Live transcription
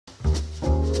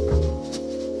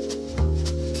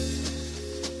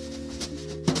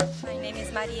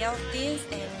Maria Ortiz,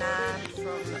 and I'm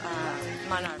from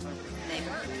Mount Auburn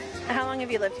neighborhood. How long have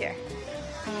you lived here?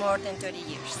 More than 30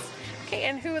 years. Okay,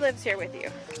 and who lives here with you?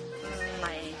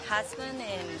 My husband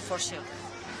and 4 children.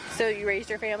 So you raised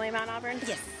your family in Mount Auburn?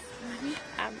 Yes.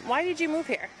 Why did you move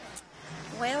here?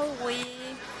 Well, we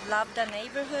love the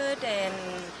neighborhood, and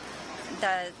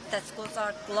the schools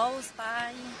are close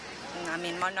by. I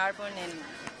mean, Mount Auburn and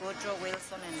Woodrow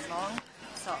Wilson and Long,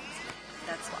 so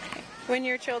that's why. When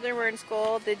your children were in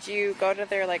school, did you go to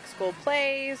their school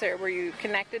plays, or were you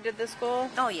connected to the school?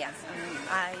 Oh yes,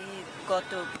 I go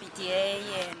to PTA,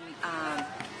 and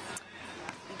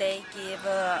they give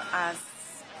us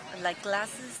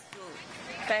classes to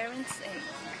parents, and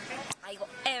I go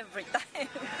every time.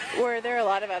 Were there a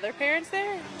lot of other parents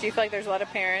there? Do you feel like there's a lot of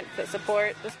parents that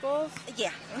support the schools?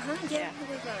 Yeah. Yeah.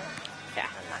 We were. Yeah.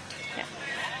 A lot.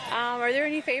 Yeah. Are there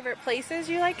any favorite places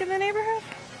you like in the neighborhood?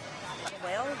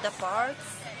 Well, the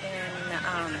parks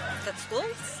and the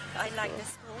schools. I like the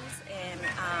schools, and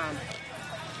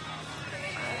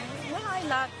I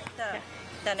like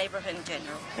the neighborhood in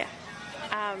general. Yeah.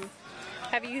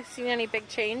 Have you seen any big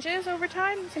changes over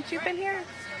time since you've been here?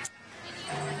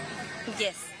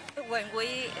 Yes. When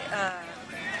we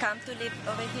come to live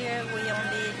over here, we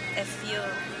only a few,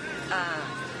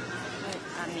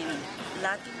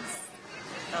 Latins,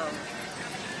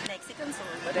 Mexicans,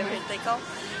 or whatever they call,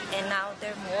 and now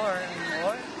they're more and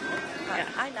more. Yeah.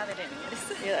 I love it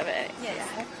anyways. You love it? Yes. Yeah,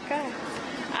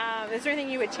 that's good. Is there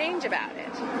anything you would change about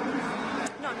it?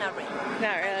 No, not really.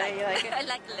 Not really. You like it? I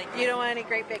like it like You don't want any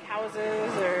great big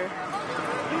houses, or?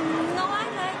 No, I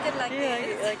like it like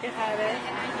this. You like it how it is?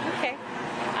 Okay.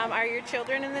 Are your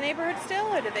children in the neighborhood still,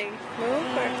 or did they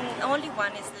move? Only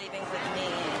one is living with me.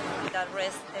 The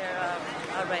rest, they're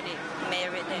already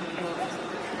married and moved.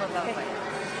 Okay.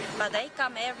 But they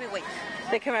come every week.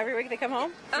 They come every week? They come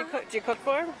home? Do you cook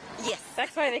for them? Yes.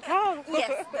 That's why they come.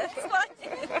 Yes, that's why.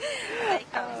 They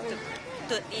come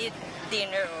to eat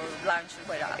dinner or lunch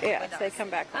with us. Yeah, so they come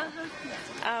back home.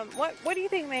 Yeah. What do you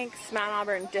think makes Mount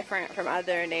Auburn different from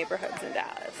other neighborhoods in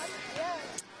Dallas?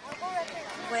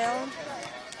 Well,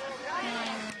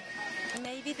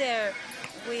 maybe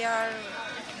we are,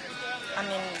 a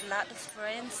lot of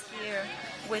friends here.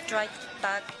 We try to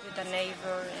talk with the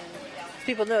neighbor, and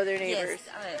People know their neighbors.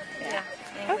 yes,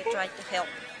 and we try to help.